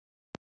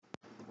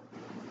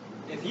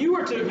If you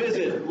were to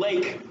visit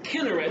Lake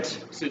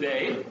Kinneret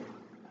today,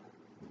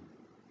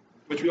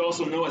 which we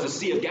also know as the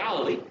Sea of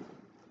Galilee,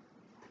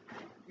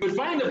 you would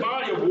find a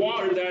body of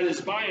water that is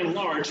by and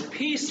large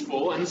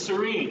peaceful and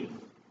serene.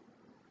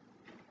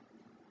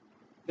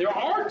 There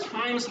are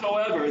times,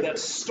 however, that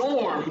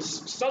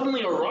storms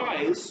suddenly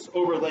arise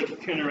over Lake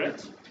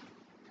Kinneret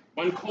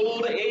when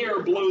cold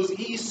air blows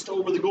east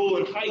over the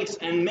Golan Heights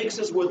and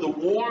mixes with the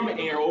warm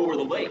air over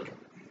the lake.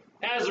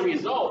 As a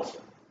result,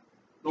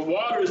 the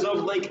waters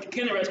of Lake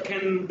Kinneret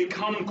can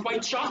become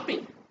quite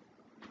choppy.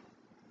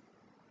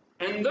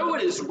 And though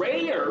it is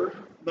rare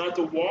that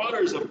the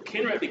waters of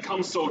Kinneret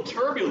become so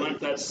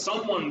turbulent that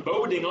someone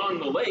boating on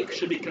the lake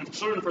should be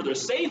concerned for their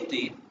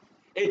safety,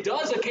 it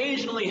does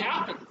occasionally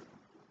happen.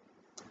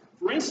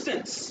 For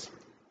instance,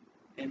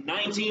 in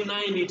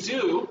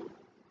 1992,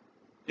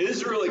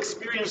 Israel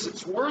experienced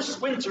its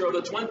worst winter of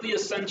the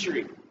 20th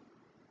century.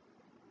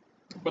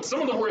 But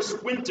some of the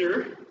worst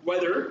winter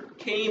weather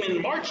came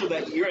in March of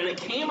that year, and it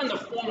came in the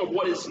form of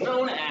what is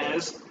known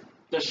as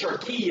the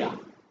Sharkiya.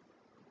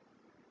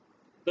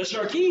 The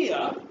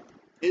Sharkiya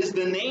is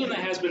the name that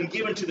has been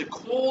given to the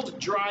cold,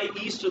 dry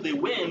easterly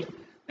wind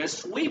that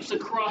sweeps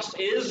across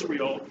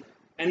Israel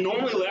and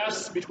normally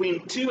lasts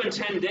between 2 and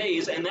 10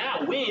 days, and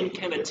that wind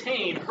can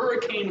attain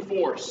hurricane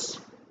force.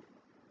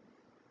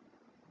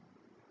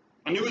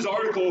 A news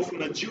article from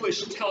the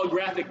Jewish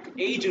Telegraphic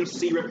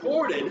Agency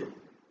reported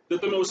that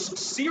the most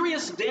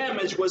serious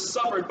damage was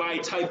suffered by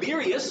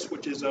Tiberias,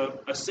 which is a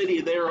city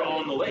there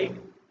on the lake,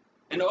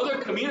 and other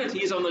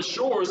communities on the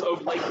shores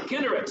of Lake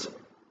Kinneret,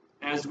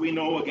 as we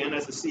know again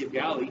as the Sea of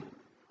Galilee,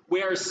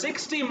 where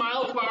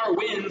 60-mile-per-hour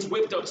winds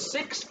whipped up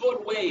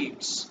 6-foot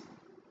waves.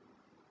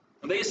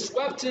 They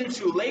swept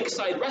into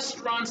lakeside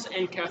restaurants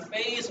and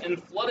cafes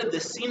and flooded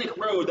the scenic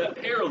road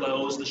that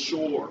parallels the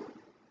shore.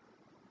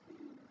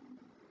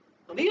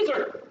 Now, these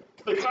are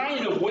the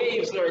kind of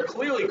waves that are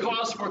clearly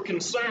cause for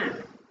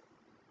concern.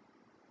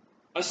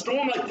 A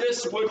storm like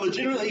this would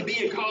legitimately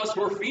be a cause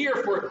for fear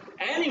for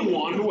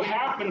anyone who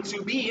happened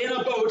to be in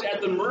a boat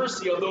at the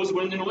mercy of those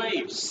wind and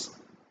waves.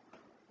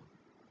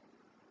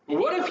 But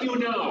what if you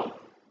know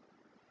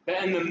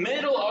that in the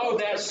middle of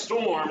that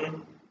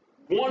storm,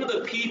 one of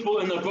the people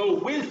in the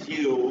boat with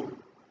you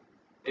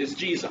is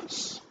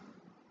Jesus?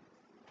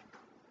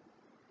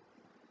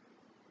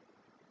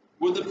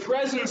 Would the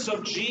presence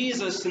of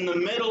Jesus in the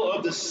middle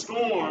of the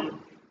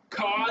storm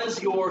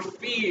cause your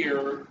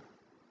fear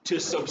to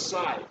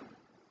subside?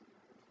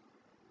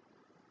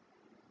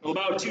 Well,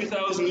 about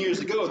 2,000 years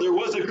ago, there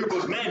was a group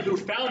of men who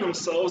found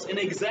themselves in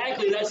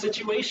exactly that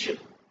situation.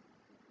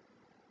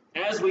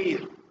 As we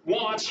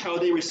watch how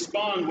they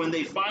respond when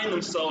they find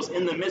themselves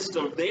in the midst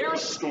of their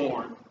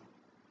storm,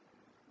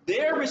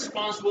 their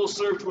response will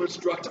serve to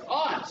instruct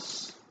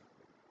us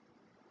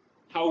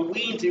how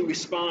we do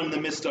respond in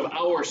the midst of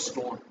our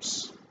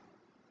storms.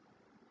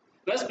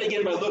 Let's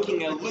begin by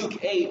looking at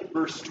Luke 8,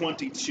 verse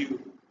 22.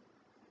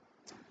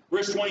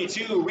 Verse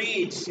 22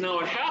 reads, "Now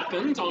it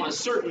happened on a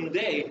certain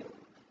day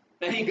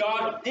that he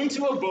got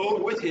into a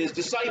boat with his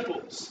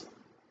disciples.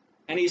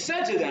 And he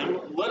said to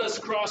them, 'Let us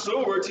cross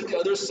over to the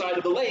other side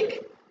of the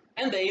lake.'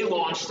 And they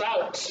launched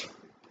out."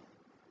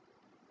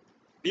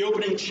 The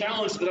opening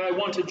challenge that I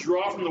want to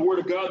draw from the Word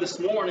of God this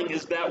morning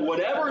is that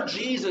whatever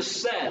Jesus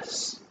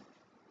says,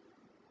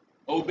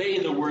 obey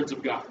the words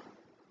of God.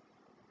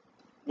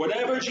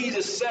 Whatever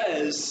Jesus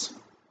says,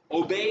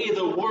 obey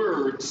the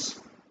words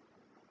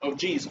of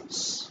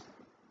Jesus.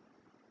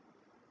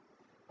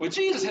 What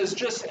Jesus has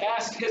just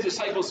asked his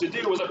disciples to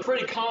do was a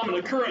pretty common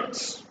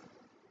occurrence.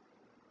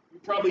 You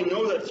probably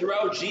know that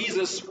throughout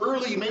Jesus'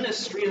 early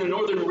ministry in the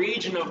northern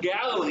region of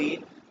Galilee,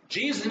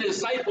 Jesus and his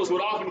disciples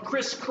would often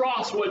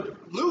crisscross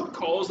what Luke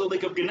calls the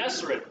Lake of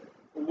Gennesaret,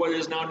 or what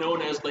is now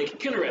known as Lake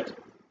Kinneret.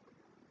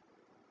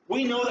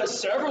 We know that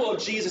several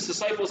of Jesus'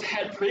 disciples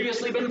had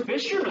previously been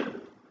fishermen,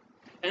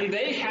 and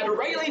they had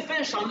regularly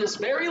fished on this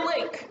very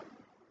lake.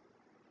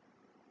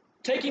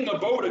 Taking a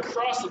boat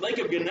across the Lake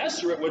of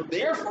Gennesaret would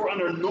therefore,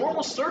 under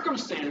normal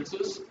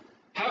circumstances,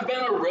 have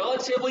been a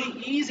relatively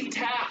easy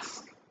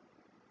task.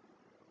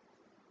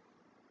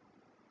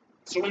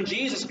 So when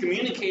Jesus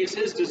communicates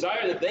his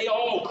desire that they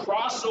all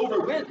cross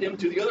over with him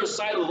to the other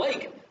side of the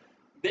lake,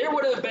 there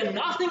would have been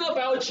nothing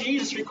about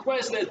Jesus'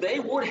 request that they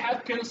would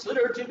have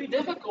considered to be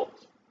difficult.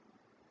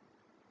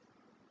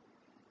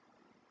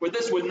 But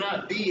this would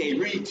not be a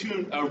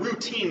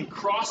routine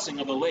crossing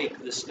of the lake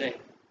this day.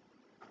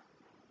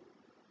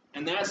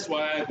 And that's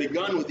why I've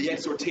begun with the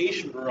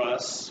exhortation for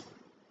us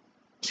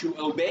to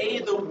obey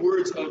the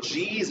words of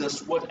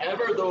Jesus,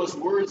 whatever those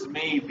words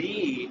may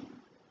be,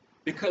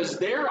 because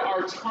there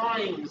are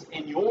times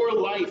in your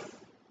life,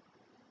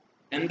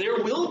 and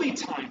there will be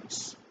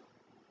times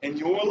in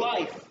your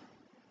life,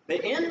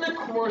 that in the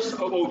course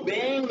of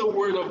obeying the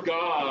Word of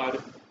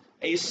God,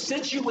 a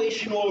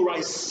situation will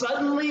arise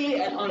suddenly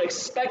and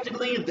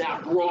unexpectedly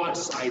that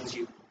broadsides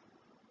you.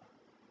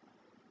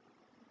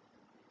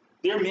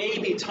 There may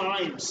be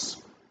times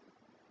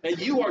that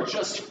you are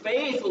just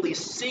faithfully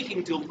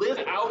seeking to live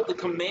out the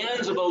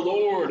commands of the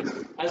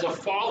Lord as a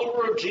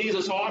follower of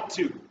Jesus ought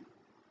to.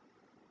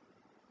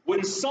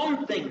 when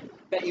something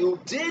that you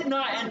did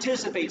not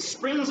anticipate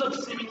springs up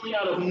seemingly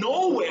out of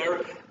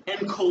nowhere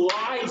and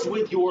collides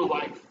with your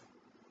life.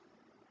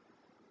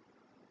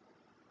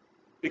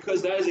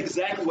 Because that is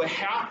exactly what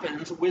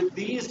happens with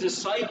these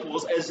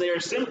disciples as they are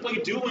simply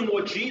doing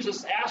what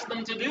Jesus asked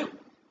them to do.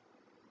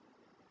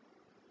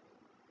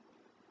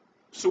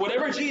 So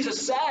whatever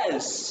Jesus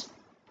says,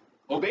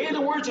 obey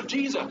the words of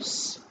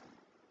Jesus.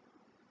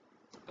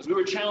 As we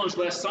were challenged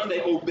last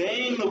Sunday,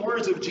 obeying the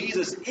words of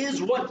Jesus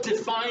is what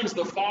defines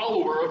the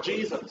follower of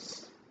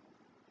Jesus.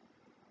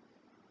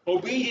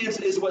 Obedience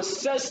is what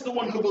sets the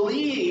one who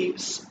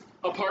believes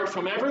apart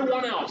from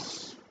everyone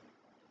else.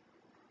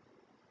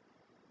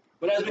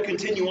 But as we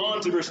continue on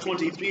to verse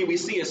 23, we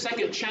see a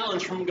second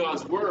challenge from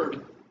God's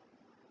word.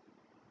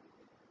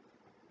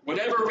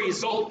 Whatever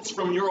results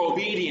from your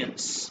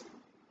obedience,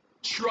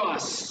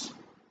 trust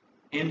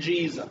in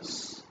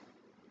Jesus.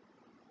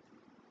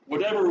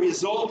 Whatever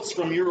results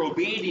from your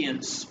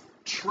obedience,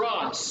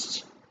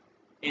 trust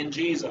in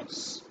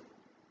Jesus.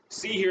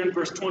 See here in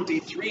verse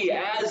 23,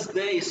 as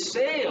they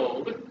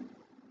sailed,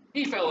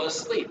 he fell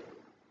asleep.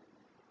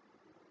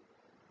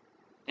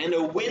 And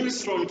a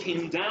windstorm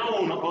came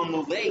down on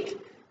the lake,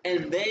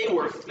 and they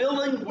were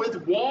filling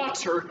with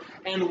water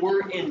and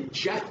were in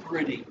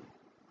jeopardy.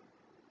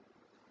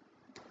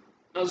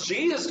 Now,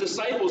 Jesus'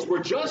 disciples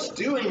were just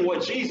doing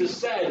what Jesus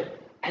said,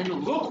 and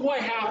look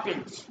what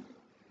happened.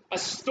 A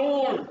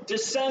storm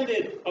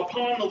descended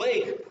upon the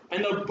lake,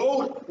 and the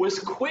boat was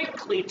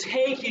quickly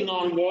taking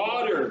on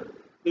water.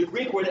 The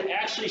Greek word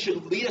actually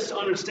should lead us to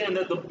understand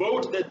that the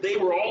boat that they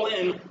were all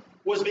in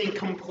was being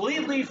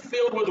completely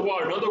filled with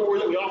water. Another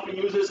word that we often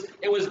use is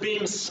it was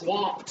being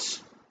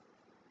swamped.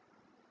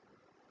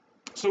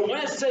 So when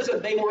it says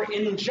that they were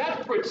in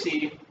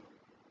jeopardy,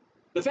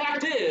 the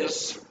fact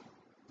is,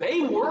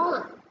 they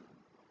were.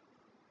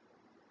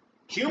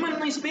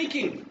 Humanly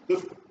speaking,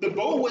 the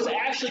boat was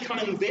actually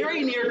coming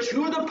very near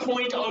to the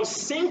point of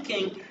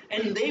sinking,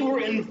 and they were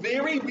in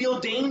very real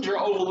danger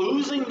of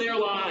losing their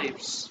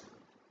lives.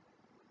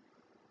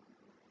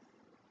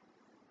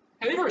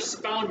 Have you ever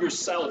found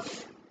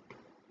yourself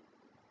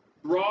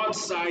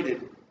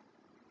broadsided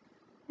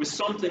with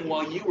something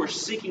while you were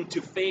seeking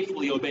to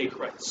faithfully obey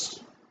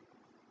Christ?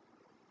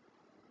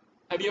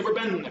 Have you ever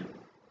been there?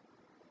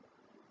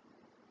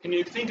 Can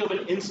you think of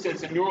an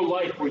instance in your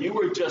life where you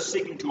were just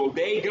seeking to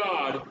obey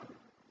God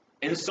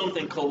and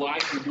something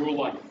collided with your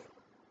life?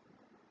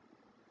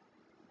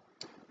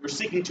 You're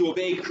seeking to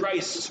obey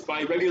Christ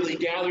by regularly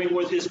gathering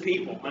with his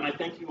people, and I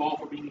thank you all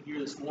for being here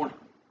this morning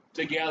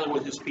to gather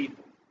with his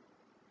people.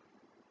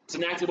 It's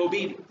an act of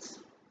obedience.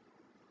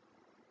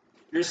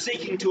 You're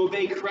seeking to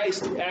obey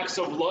Christ through acts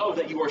of love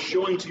that you are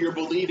showing to your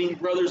believing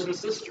brothers and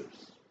sisters.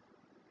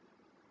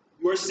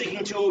 You are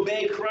seeking to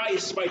obey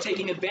Christ by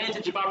taking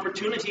advantage of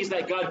opportunities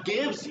that God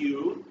gives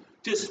you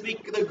to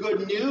speak the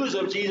good news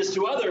of Jesus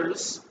to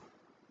others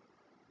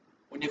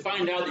when you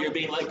find out that you're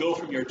being let go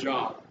from your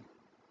job.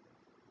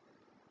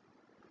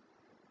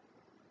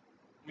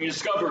 When you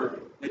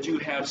discover that you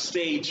have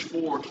stage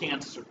 4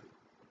 cancer.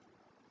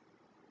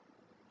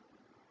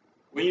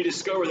 When you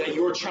discover that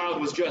your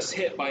child was just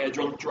hit by a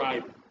drunk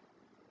driver.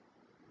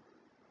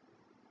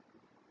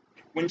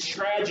 When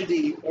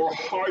tragedy or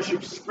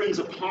hardship springs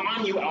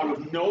upon you out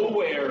of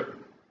nowhere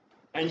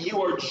and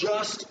you are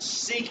just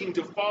seeking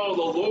to follow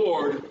the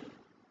Lord,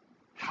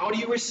 how do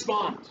you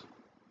respond?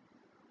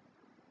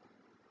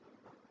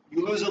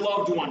 You lose a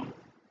loved one.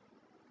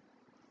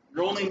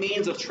 Your only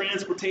means of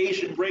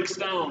transportation breaks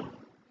down.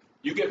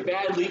 You get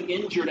badly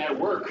injured at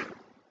work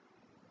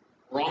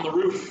or on the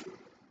roof.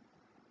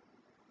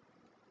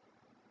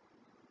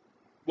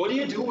 What do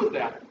you do with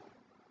that?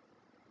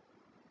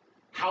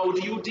 How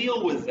do you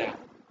deal with that?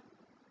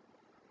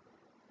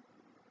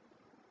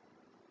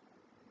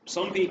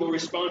 Some people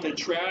respond to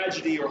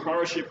tragedy or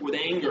hardship with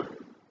anger.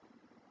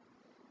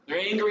 They're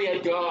angry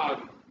at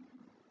God,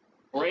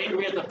 or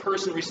angry at the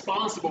person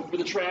responsible for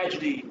the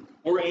tragedy,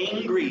 or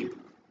angry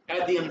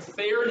at the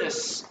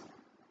unfairness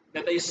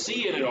that they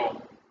see in it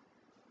all.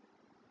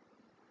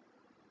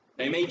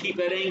 They may keep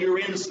that anger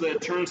in so that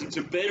it turns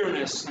into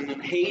bitterness and then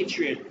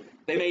hatred.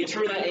 They may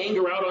turn that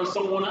anger out on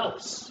someone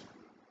else.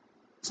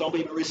 Some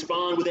people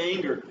respond with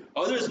anger.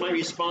 Others might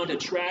respond to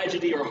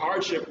tragedy or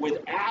hardship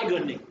with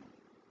agony.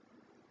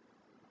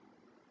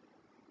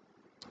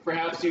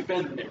 Perhaps you've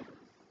been there.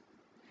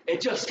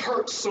 It just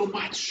hurts so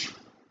much.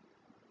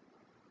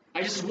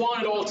 I just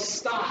want it all to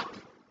stop.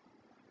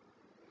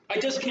 I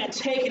just can't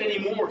take it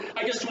anymore.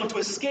 I just want to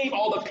escape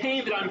all the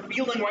pain that I'm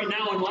feeling right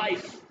now in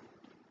life.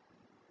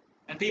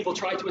 And people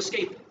try to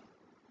escape it.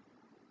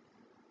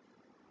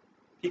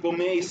 People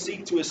may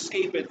seek to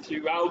escape it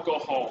through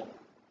alcohol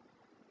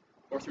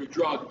or through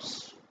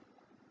drugs.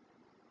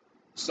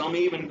 Some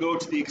even go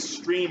to the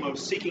extreme of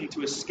seeking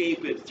to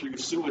escape it through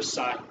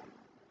suicide.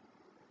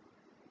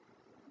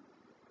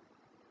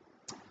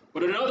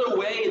 But another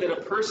way that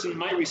a person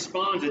might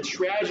respond to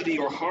tragedy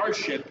or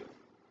hardship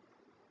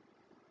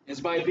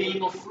is by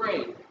being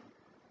afraid.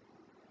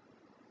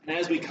 And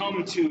as we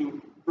come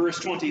to verse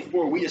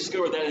 24, we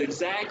discover that is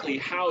exactly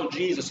how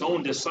Jesus'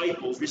 own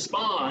disciples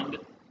respond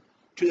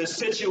to the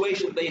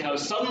situation they have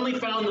suddenly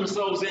found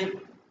themselves in.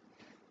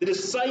 The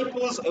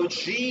disciples of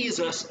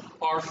Jesus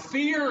are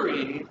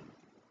fearing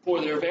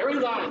for their very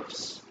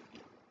lives.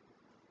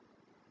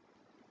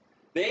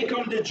 They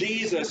come to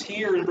Jesus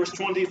here in verse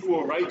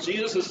 24, right?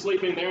 Jesus is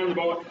sleeping there in the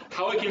boat.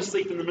 How he can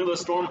sleep in the middle of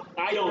the storm,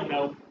 I don't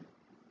know.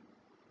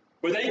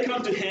 But they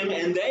come to him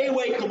and they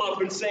wake him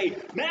up and say,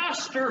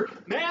 Master,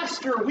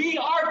 Master, we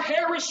are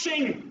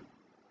perishing.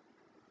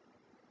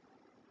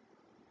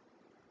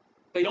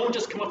 They don't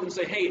just come up and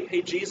say,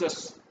 hey,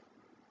 Jesus,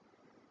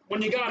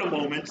 when you got a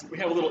moment, we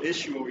have a little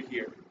issue over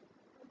here.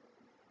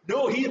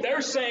 No,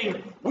 they're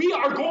saying, we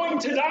are going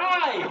to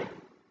die.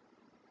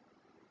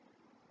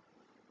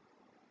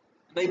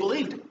 And they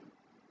believed it.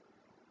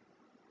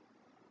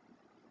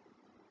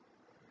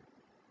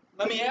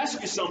 Let me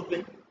ask you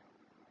something.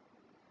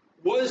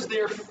 Was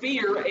their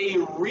fear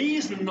a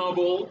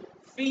reasonable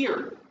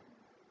fear?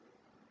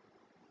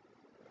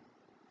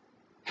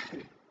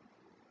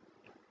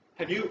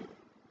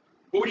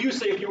 What would you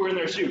say if you were in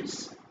their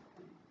shoes?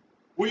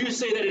 Would you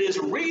say that it is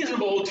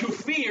reasonable to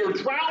fear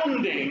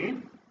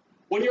drowning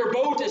when your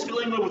boat is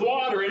filling with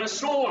water in a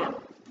storm?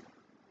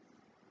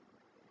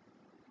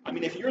 I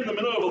mean, if you're in the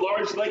middle of a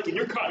large lake and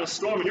you're caught in a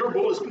storm and your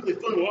boat is quickly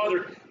filling with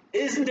water,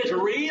 isn't it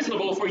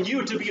reasonable for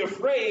you to be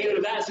afraid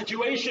of that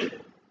situation?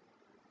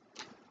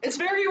 It's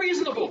very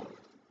reasonable.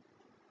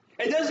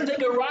 It doesn't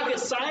take a rocket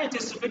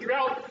scientist to figure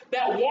out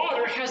that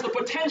water has the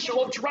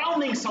potential of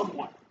drowning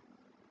someone.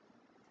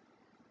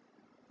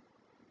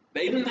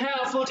 They didn't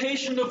have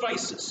flotation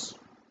devices.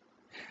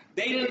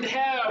 They didn't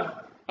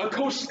have a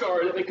Coast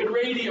Guard that they could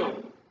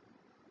radio.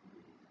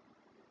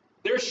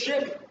 Their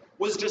ship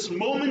was just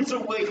moments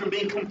away from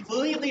being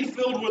completely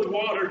filled with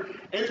water,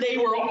 and they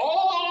were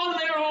all on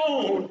their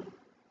own.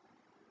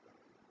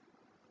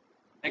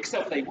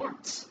 Except they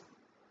weren't.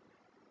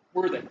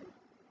 Were they?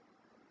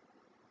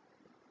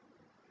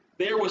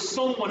 There was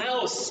someone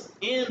else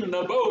in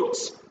the boat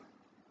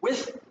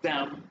with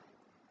them.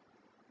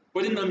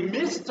 But in the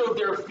midst of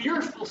their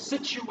fearful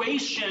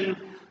situation,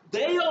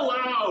 they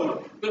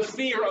allowed the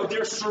fear of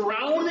their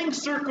surrounding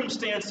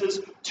circumstances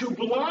to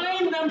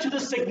blind them to the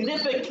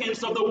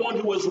significance of the one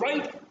who was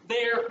right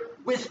there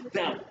with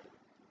them.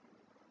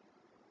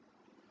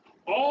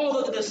 All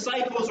that the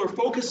disciples were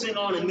focusing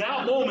on in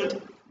that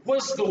moment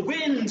was the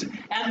wind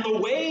and the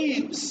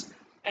waves.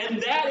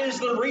 And that is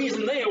the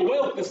reason they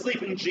awoke the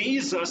sleeping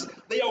Jesus.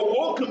 They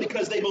awoke him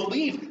because they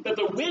believed that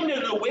the wind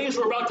and the waves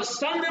were about to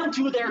send them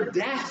to their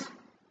death.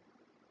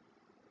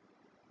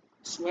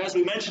 So as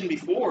we mentioned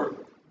before,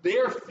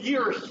 their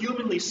fear,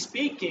 humanly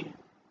speaking,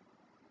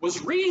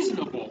 was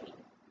reasonable.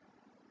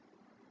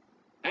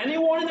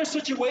 Anyone in their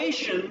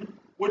situation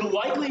would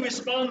likely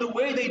respond the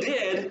way they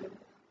did,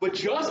 but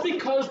just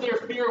because their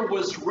fear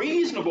was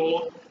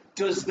reasonable,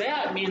 does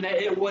that mean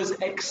that it was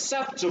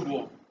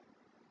acceptable?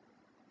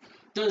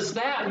 Does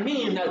that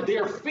mean that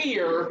their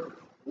fear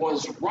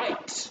was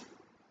right?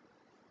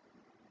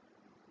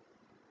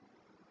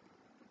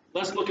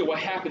 Let's look at what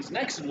happens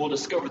next and we'll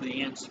discover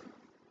the answer.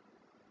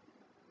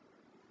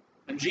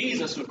 And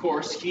Jesus, of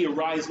course, he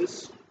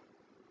arises.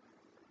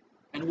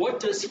 And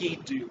what does he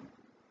do?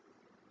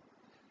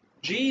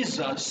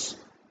 Jesus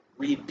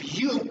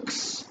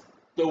rebukes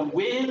the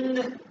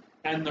wind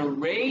and the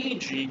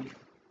raging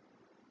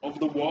of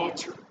the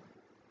water.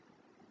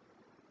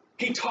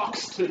 He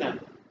talks to them.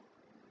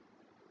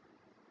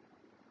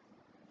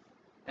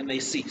 And they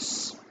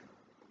cease.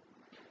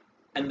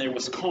 And there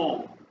was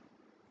calm.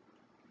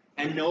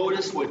 And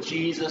notice what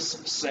Jesus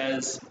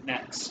says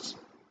next.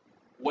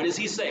 What does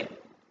he say?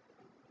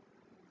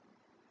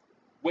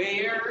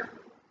 Where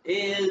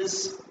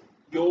is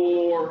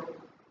your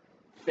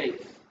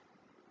faith?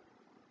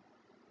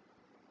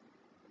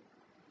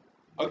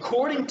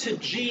 According to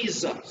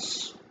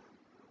Jesus,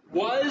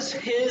 was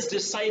his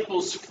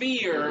disciples'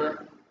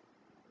 fear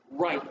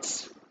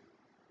right?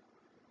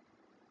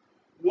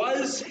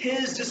 Was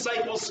his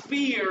disciples'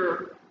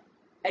 fear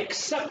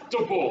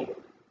acceptable?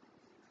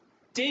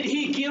 Did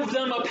he give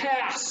them a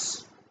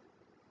pass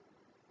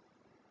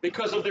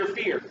because of their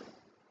fear?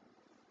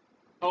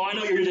 Oh, I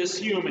know you're just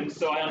human,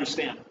 so I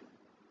understand.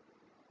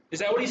 Is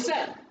that what he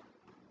said?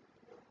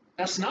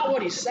 That's not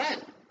what he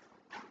said.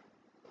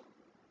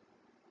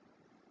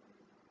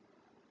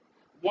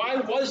 Why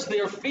was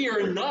their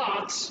fear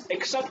not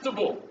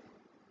acceptable?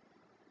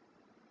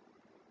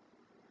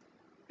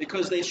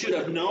 Because they should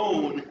have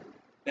known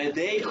that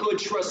they could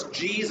trust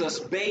Jesus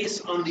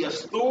based on the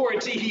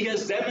authority he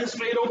has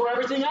demonstrated over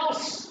everything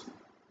else.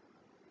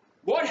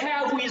 What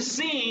have we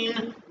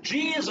seen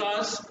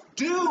Jesus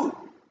do?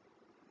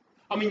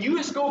 I mean, you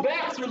just go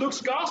back through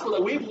Luke's gospel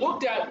that we've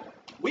looked at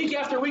week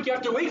after week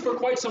after week for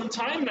quite some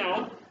time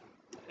now.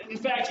 In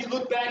fact, you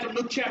look back in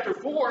Luke chapter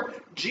 4,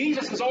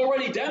 Jesus has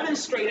already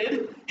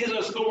demonstrated his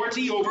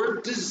authority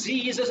over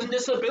diseases and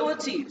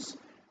disabilities.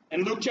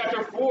 In Luke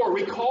chapter 4,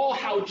 recall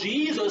how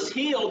Jesus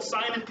healed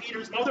Simon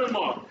Peter's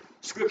mother-in-law.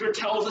 Scripture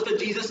tells us that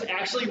Jesus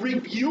actually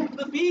rebuked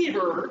the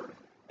fever,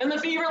 and the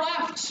fever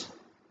left.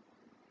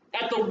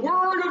 At the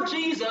word of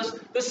Jesus,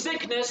 the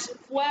sickness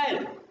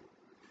fled.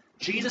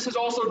 Jesus has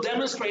also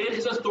demonstrated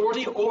his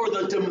authority over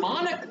the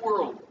demonic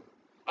world.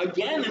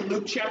 Again, in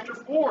Luke chapter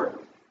 4,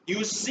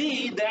 you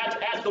see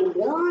that at the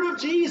word of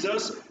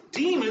Jesus,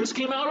 demons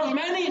came out of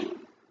many.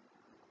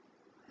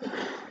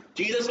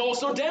 Jesus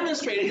also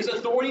demonstrated his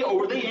authority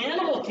over the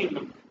animal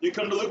kingdom. You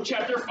come to Luke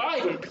chapter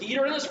 5, and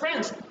Peter and his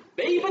friends,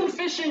 they've been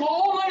fishing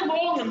all night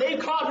long and they've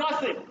caught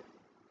nothing.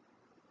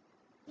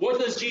 What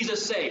does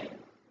Jesus say?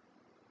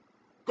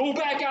 Go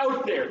back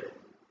out there.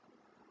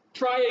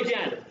 Try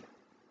again.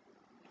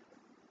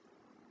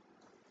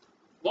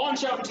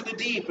 Launch out into the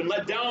deep and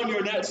let down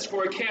your nets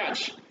for a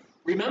catch.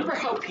 Remember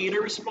how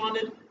Peter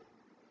responded?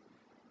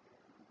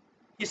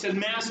 He said,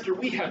 Master,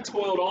 we have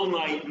toiled all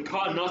night and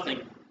caught nothing.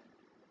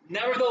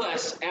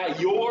 Nevertheless, at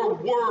your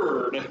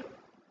word,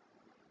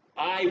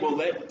 I will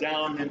let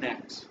down the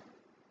net.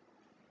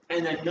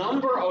 And the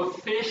number of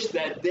fish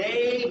that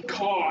they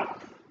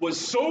caught was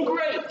so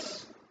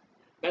great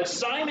that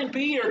Simon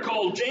Peter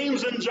called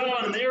James and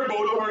John in their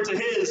boat over to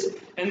his,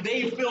 and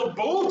they filled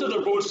both of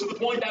their boats to the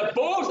point that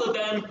both of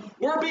them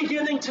were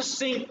beginning to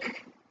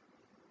sink.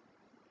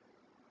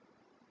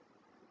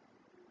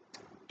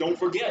 Don't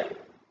forget,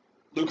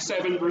 Luke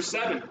 7, verse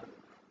 7,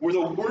 where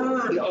the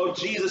word of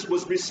Jesus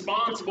was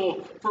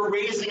responsible for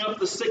raising up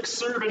the sick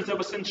servant of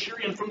a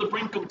centurion from the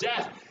brink of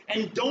death.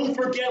 And don't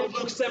forget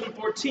Luke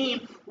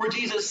 7:14, where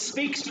Jesus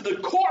speaks to the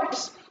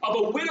corpse of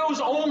a widow's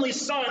only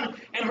son,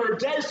 and her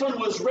dead son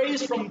was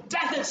raised from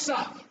death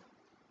itself.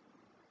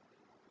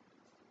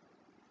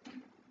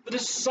 The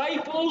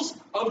disciples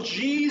of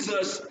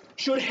Jesus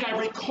should have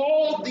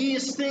recalled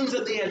these things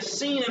that they had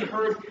seen and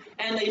heard,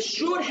 and they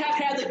should have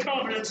had the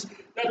confidence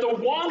that the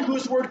one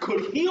whose word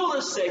could heal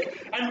the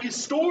sick and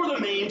restore the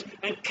maimed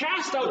and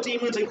cast out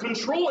demons and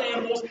control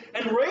animals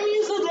and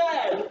raise the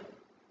dead,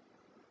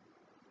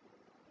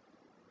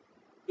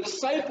 the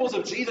disciples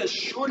of Jesus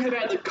should have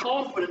had the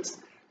confidence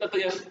that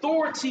the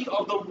authority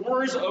of the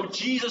words of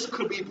Jesus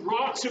could be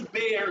brought to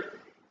bear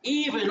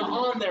even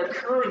on their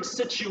current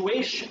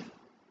situation.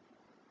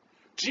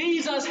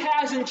 Jesus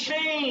hasn't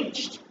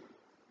changed.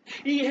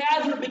 He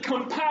hasn't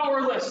become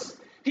powerless.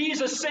 He's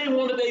the same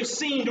one that they've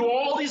seen do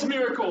all these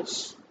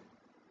miracles.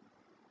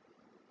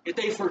 Yet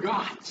they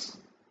forgot.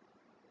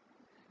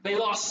 They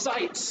lost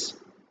sight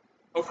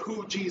of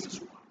who Jesus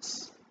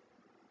was.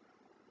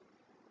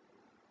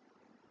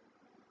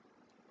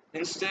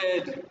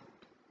 Instead,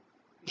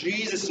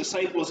 Jesus'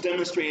 disciples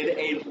demonstrated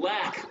a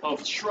lack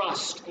of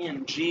trust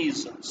in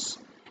Jesus,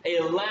 a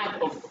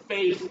lack of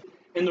faith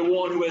in the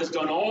one who has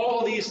done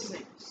all these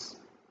things,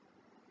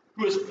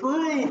 who has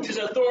proved his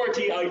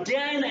authority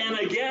again and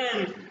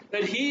again,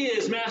 that he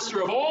is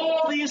master of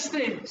all these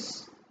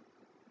things.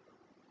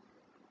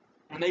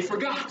 And they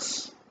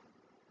forgot.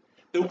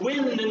 The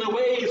wind and the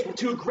waves were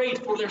too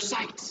great for their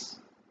sight.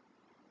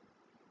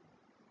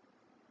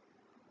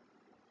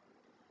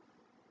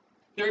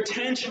 Their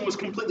attention was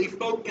completely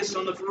focused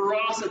on the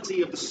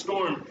ferocity of the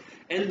storm,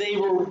 and they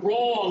were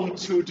wrong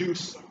to do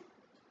so.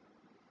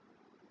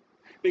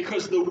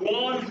 Because the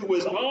one who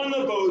was on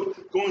the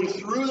boat going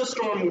through the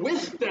storm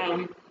with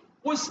them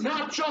was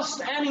not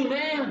just any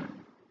man.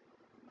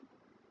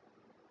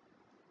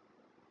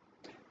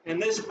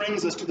 And this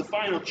brings us to the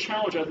final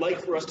challenge I'd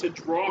like for us to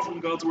draw from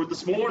God's word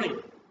this morning.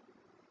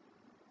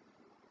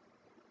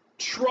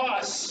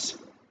 Trust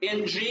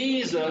in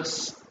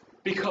Jesus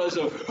because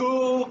of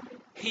who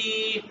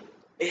he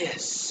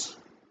is.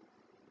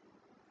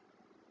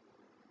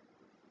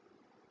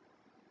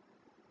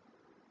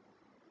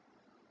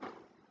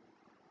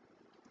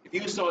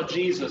 If you saw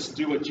Jesus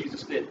do what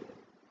Jesus did,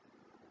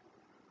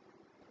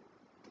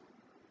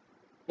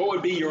 what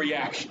would be your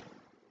reaction?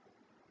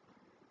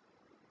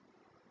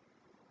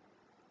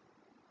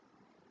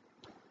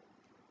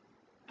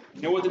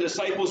 You know what the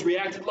disciples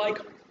reacted like?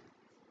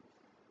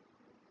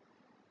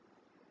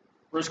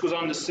 Verse goes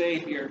on to say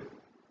here,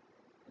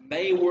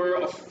 they were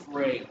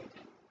afraid,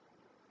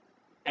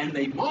 and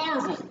they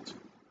marveled,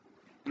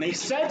 and they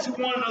said to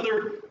one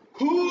another,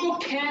 who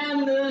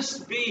can this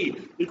be?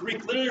 The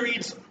Greek literally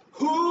reads,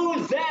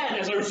 who then,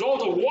 as a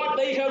result of what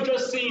they have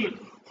just seen,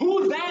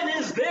 who then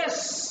is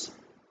this?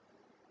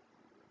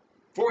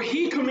 For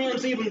he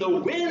commands even the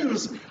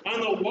winds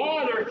and the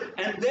water,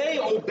 and they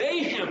obey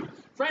him.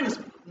 Friends,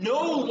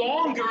 no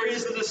longer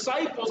is the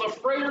disciples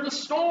afraid of the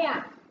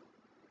storm.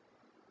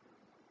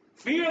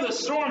 Fear of the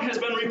storm has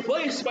been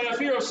replaced by a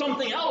fear of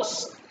something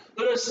else.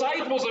 The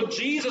disciples of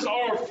Jesus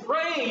are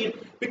afraid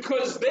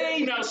because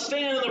they now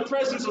stand in the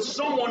presence of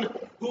someone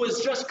who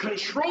has just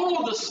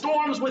controlled the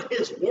storms with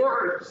his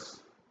words.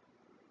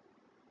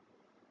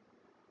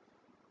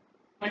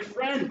 My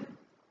friend,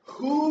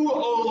 who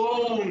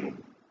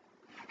alone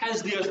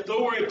has the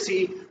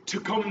authority to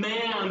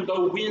command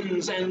the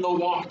winds and the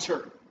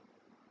water?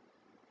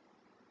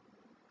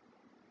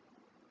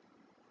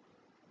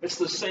 It's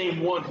the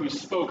same one who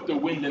spoke the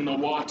wind and the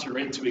water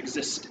into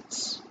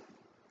existence.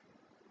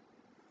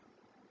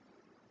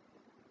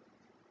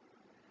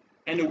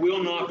 And it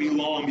will not be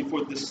long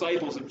before the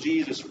disciples of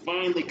Jesus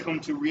finally come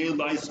to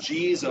realize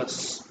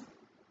Jesus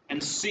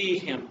and see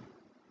him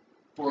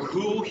for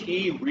who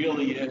he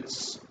really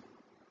is.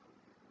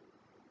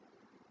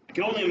 I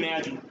can only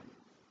imagine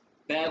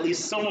that at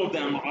least some of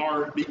them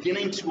are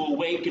beginning to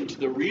awaken to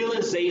the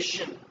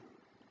realization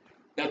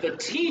that the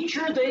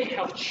teacher they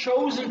have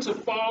chosen to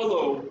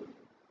follow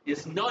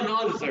is none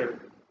other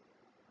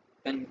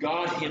than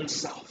God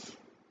himself.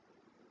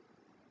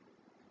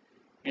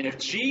 And if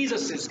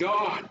Jesus is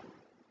God,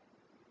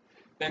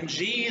 then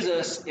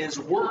Jesus is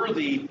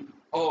worthy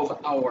of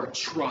our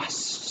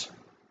trust.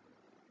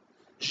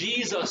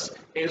 Jesus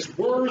is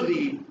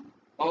worthy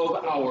of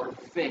our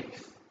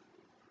faith.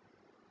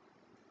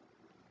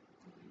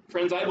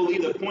 Friends, I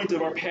believe the point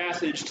of our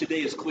passage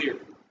today is clear.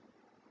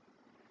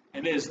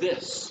 And it is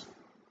this: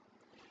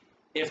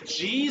 if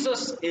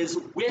Jesus is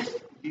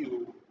with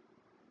you,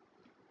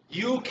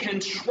 you can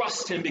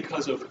trust him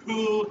because of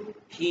who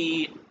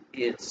he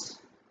is.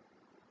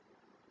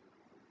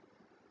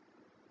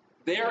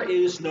 There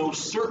is no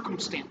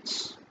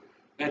circumstance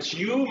that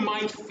you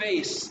might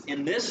face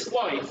in this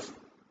life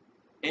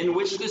in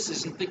which this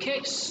isn't the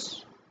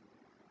case.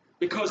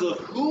 Because of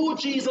who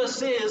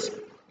Jesus is,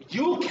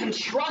 you can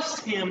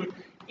trust him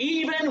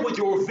even with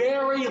your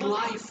very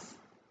life.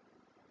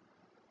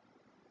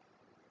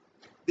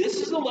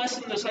 This is the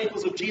lesson the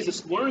disciples of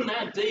Jesus learned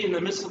that day in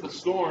the midst of the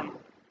storm.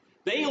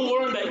 They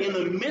learned that in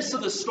the midst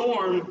of the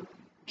storm,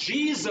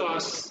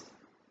 Jesus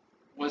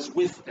was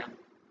with them.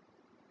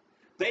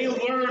 They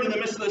learned in the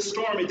midst of the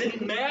storm, it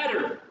didn't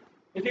matter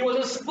if he was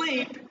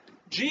asleep,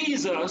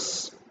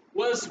 Jesus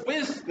was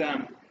with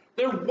them.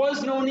 There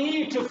was no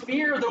need to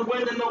fear the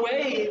wind and the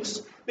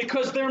waves,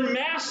 because their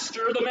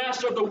master, the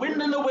master of the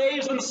wind and the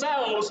waves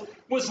themselves,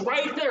 was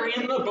right there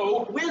in the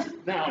boat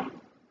with them.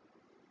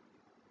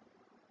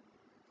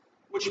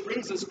 Which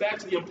brings us back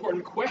to the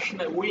important question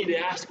that we need to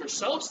ask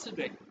ourselves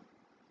today.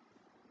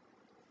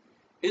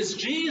 Is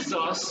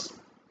Jesus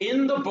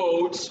in the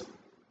boat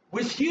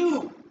with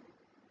you?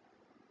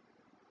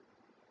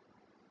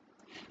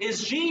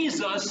 Is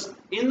Jesus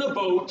in the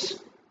boat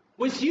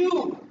with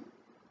you?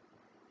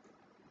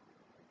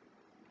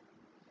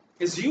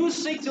 As you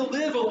seek to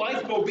live a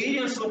life of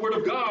obedience to the Word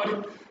of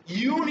God,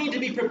 you need to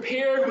be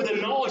prepared with the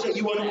knowledge that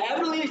you will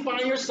inevitably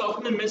find yourself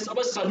in the midst of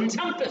a sudden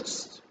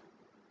tempest.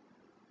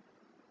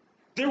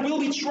 There will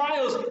be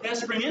trials that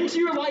spring into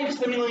your life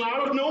seemingly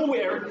out of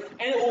nowhere,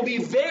 and it will be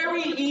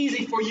very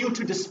easy for you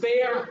to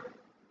despair.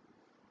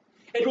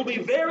 It will be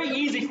very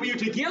easy for you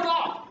to give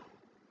up.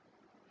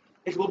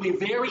 It will be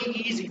very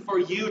easy for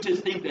you to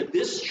think that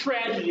this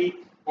tragedy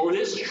or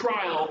this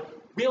trial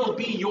will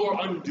be your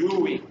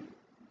undoing.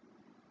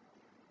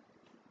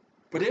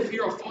 But if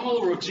you're a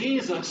follower of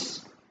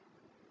Jesus,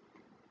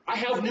 I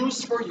have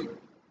news for you.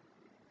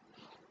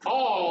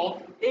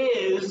 All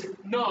is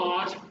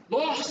not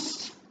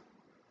lost.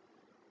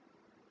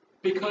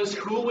 Because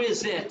who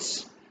is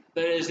it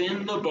that is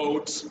in the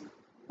boat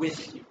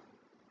with you?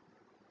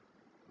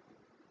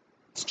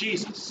 It's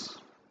Jesus.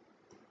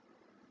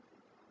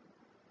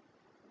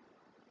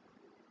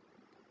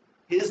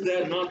 Is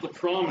that not the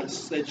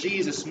promise that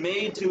Jesus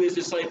made to his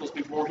disciples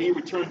before he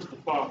returned to the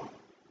Father?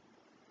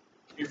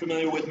 You're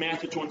familiar with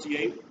Matthew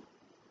 28?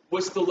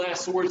 What's the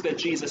last words that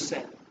Jesus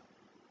said?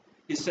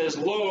 He says,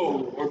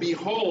 "Lo, or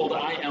behold,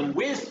 I am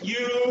with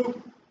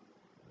you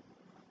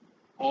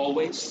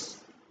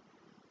always,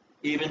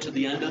 even to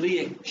the end of the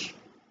age."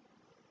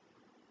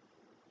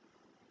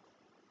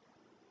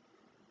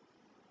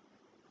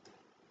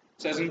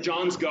 It says in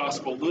John's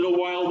Gospel, "Little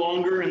while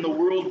longer, and the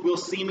world will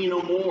see me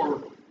no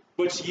more.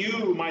 But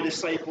you, my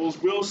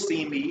disciples, will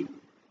see me.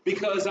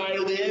 Because I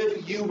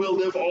live, you will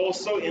live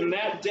also. In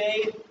that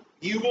day,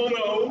 you will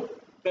know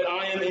that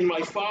I am in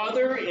my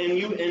Father, and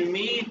you in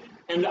me,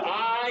 and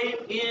I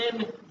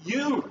in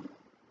you."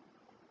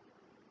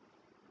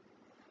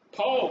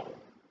 Paul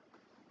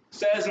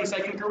says in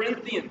 2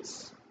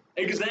 Corinthians,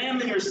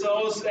 "Examine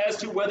yourselves as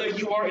to whether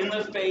you are in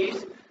the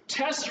faith.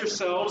 Test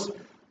yourselves.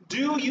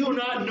 Do you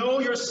not know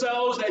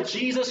yourselves that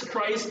Jesus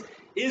Christ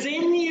is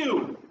in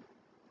you?"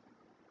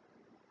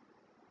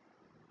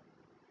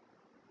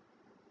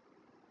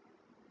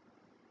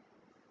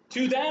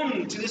 To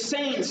them, to the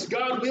saints,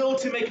 God willed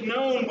to make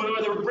known what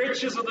are the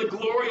riches of the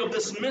glory of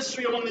this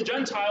mystery among the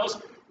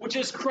Gentiles, which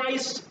is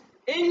Christ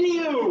in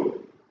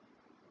you,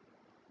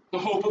 the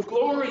hope of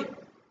glory.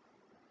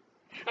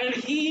 And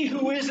he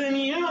who is in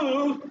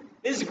you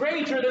is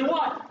greater than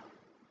what?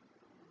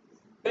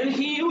 Than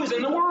he who is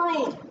in the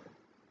world.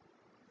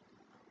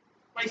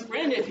 My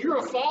friend, if you're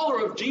a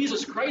follower of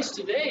Jesus Christ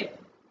today,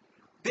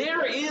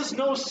 there is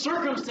no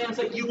circumstance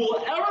that you will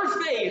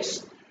ever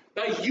face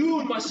that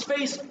you must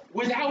face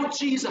without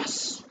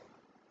Jesus.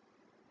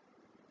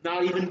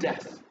 Not even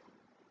death.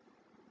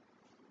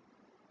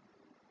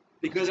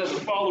 Because as a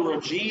follower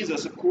of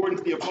Jesus, according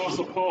to the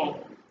Apostle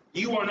Paul,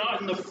 you are not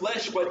in the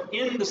flesh, but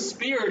in the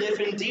Spirit, if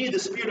indeed the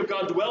Spirit of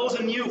God dwells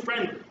in you.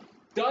 Friend,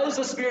 does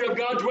the Spirit of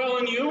God dwell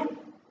in you?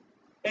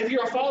 If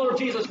you're a follower of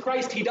Jesus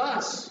Christ, he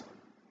does.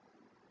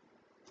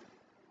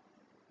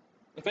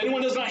 If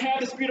anyone does not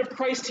have the Spirit of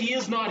Christ, he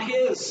is not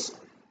his.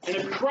 And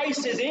if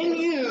Christ is in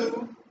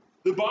you,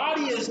 The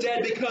body is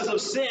dead because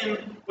of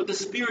sin, but the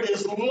spirit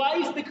is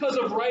life because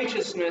of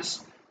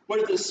righteousness. But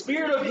if the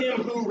spirit of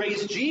him who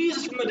raised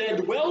Jesus from the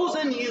dead dwells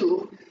in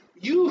you,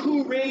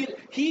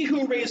 he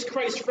who raised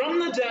Christ from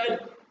the dead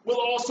will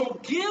also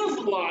give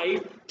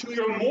life to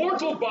your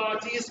mortal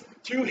bodies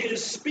through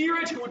his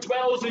spirit who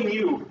dwells in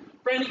you.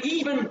 Friend,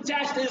 even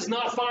death is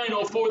not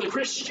final for the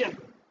Christian.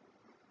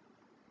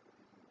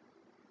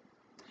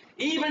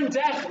 Even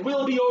death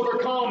will be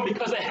overcome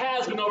because it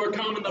has been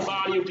overcome in the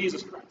body of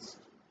Jesus Christ.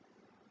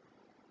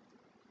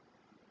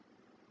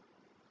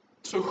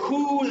 So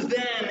who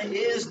then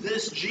is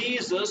this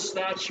Jesus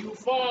that you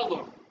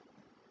follow?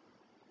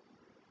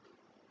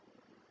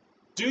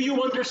 Do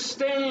you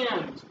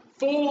understand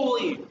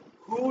fully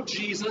who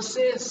Jesus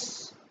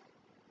is?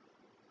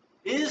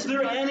 Is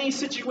there any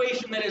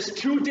situation that is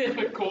too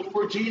difficult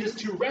for Jesus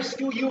to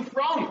rescue you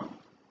from?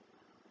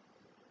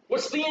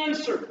 What's the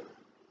answer?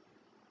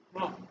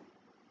 No.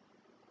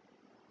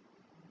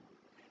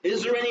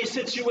 Is there any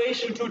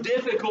situation too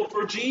difficult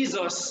for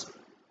Jesus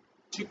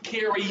to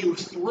carry you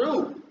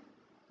through?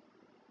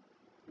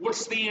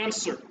 What's the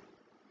answer?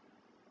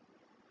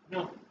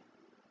 No.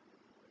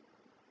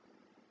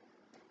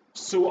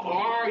 So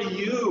are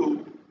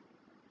you,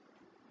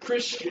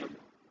 Christian,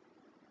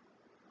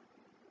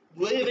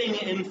 living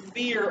in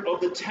fear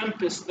of the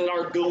tempests that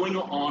are going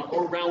on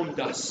around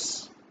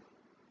us?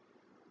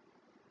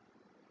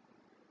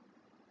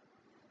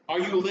 Are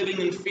you living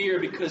in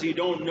fear because you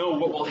don't know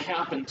what will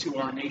happen to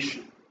our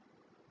nation?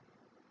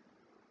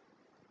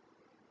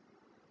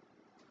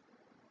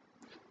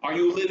 Are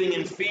you living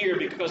in fear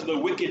because of the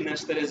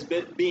wickedness that is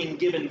being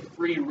given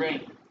free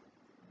rein?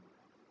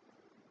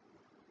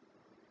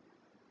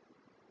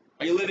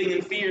 Are you living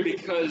in fear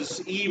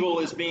because evil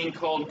is being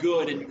called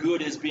good and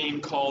good is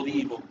being called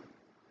evil?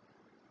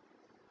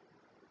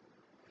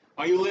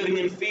 Are you living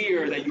in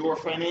fear that your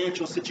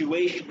financial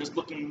situation is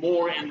looking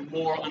more and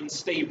more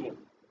unstable?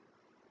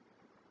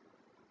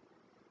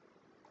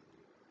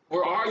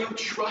 Or are you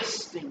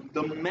trusting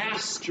the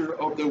master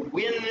of the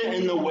wind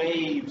and the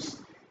waves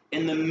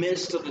in the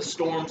midst of the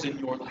storms in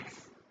your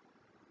life?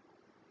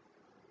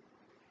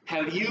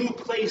 Have you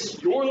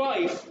placed your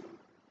life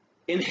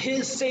in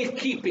his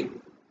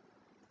safekeeping?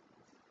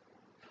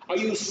 Are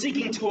you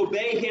seeking to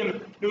obey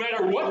him no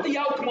matter what the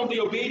outcome of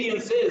the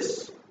obedience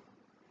is?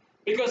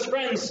 Because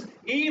friends,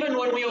 even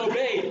when we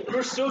obey,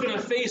 you're still going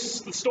to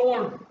face the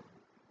storm.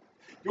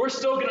 You're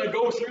still going to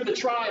go through the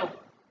trial.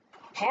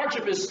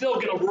 Hardship is still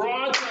going to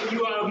broadside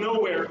you out of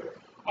nowhere.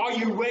 Are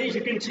you ready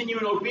to continue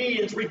in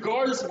obedience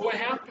regardless of what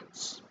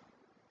happens?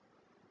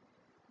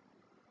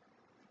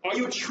 Are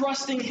you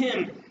trusting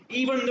him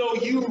even though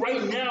you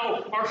right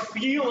now are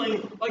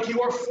feeling like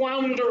you are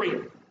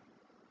floundering?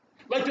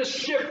 Like the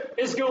ship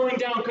is going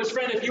down? Because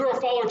friend, if you're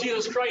a follower of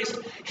Jesus Christ,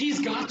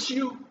 he's got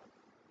you.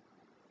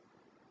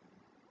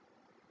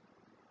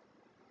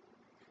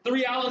 The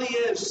reality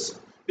is,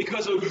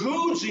 because of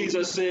who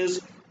Jesus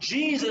is,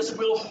 Jesus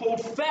will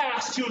hold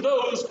fast to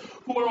those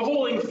who are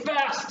holding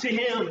fast to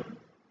him.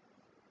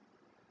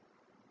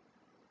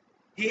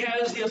 He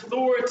has the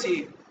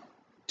authority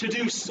to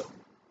do so.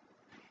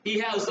 He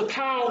has the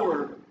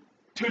power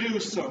to do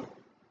so.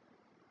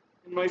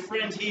 And my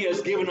friend, he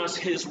has given us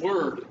his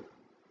word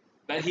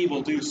that he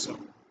will do so.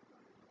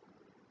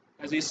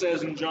 As he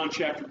says in John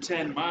chapter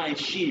 10, my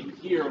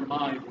sheep hear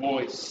my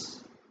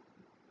voice,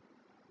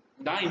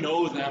 and I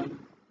know them,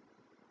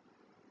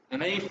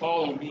 and they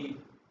follow me.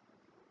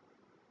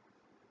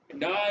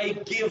 And I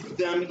give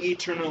them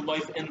eternal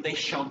life, and they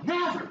shall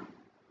never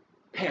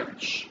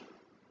perish.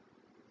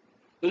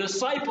 The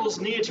disciples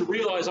needed to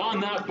realize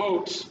on that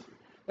boat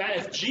that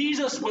if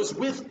Jesus was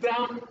with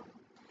them,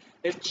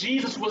 if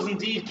Jesus was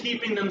indeed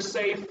keeping them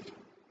safe,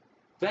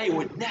 they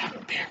would never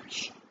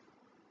perish.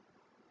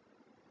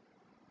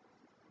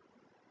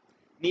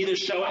 Neither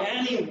shall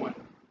anyone,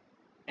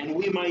 and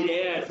we might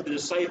add for the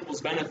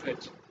disciples'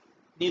 benefit,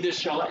 neither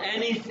shall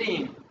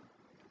anything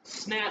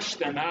snatch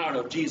them out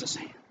of Jesus'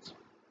 hands.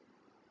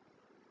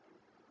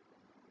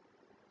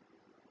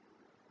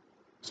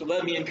 So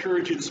let me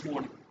encourage you this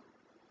morning.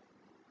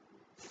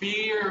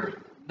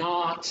 Fear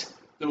not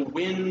the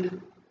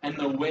wind and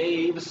the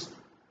waves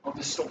of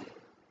the storm,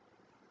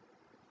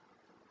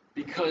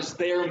 because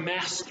their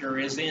master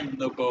is in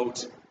the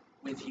boat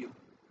with you.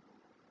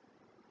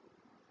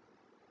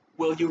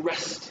 Will you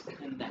rest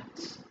in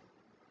that?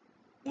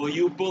 Will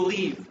you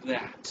believe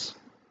that?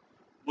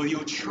 Will you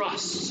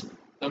trust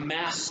the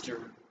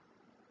master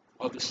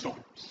of the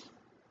storms?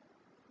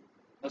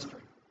 Let's pray.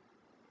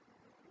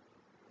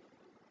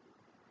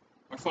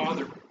 Our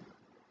Father,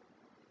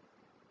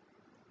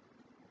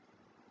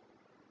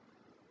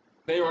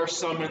 there are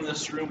some in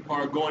this room who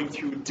are going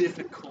through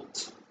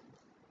difficult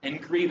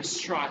and grievous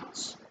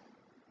trials.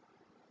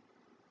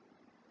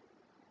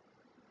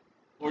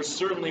 Lord,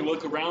 certainly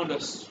look around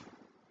us.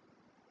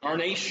 Our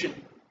nation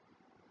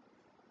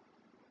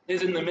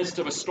is in the midst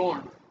of a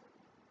storm.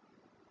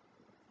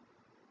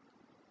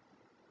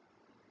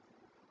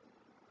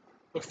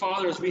 But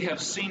Father, as we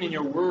have seen in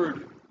your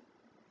word,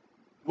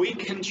 we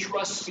can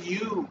trust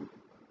you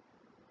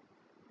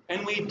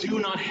And we do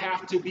not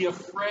have to be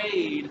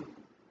afraid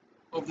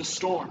of the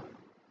storm.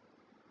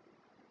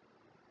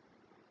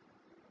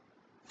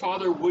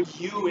 Father, would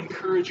you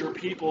encourage your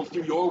people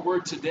through your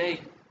word today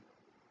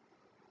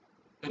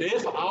that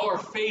if our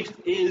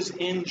faith is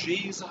in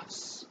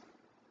Jesus,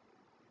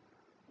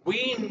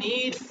 we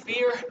need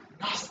fear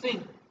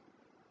nothing,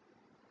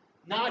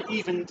 not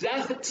even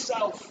death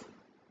itself,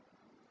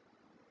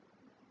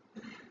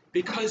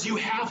 because you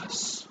have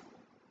us.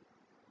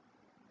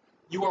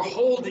 You are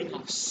holding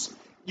us.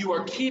 You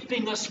are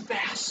keeping us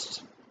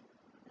fast.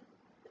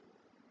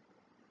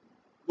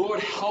 Lord,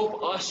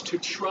 help us to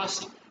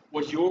trust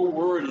what your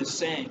word is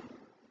saying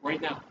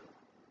right now.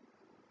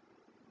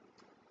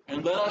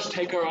 And let us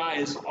take our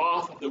eyes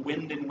off of the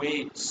wind and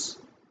waves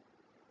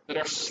that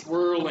are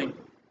swirling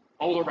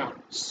all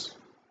around us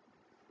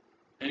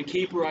and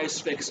keep our eyes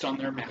fixed on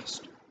their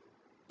Master.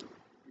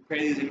 We pray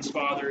these things,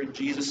 Father, in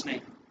Jesus'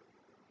 name.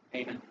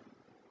 Amen.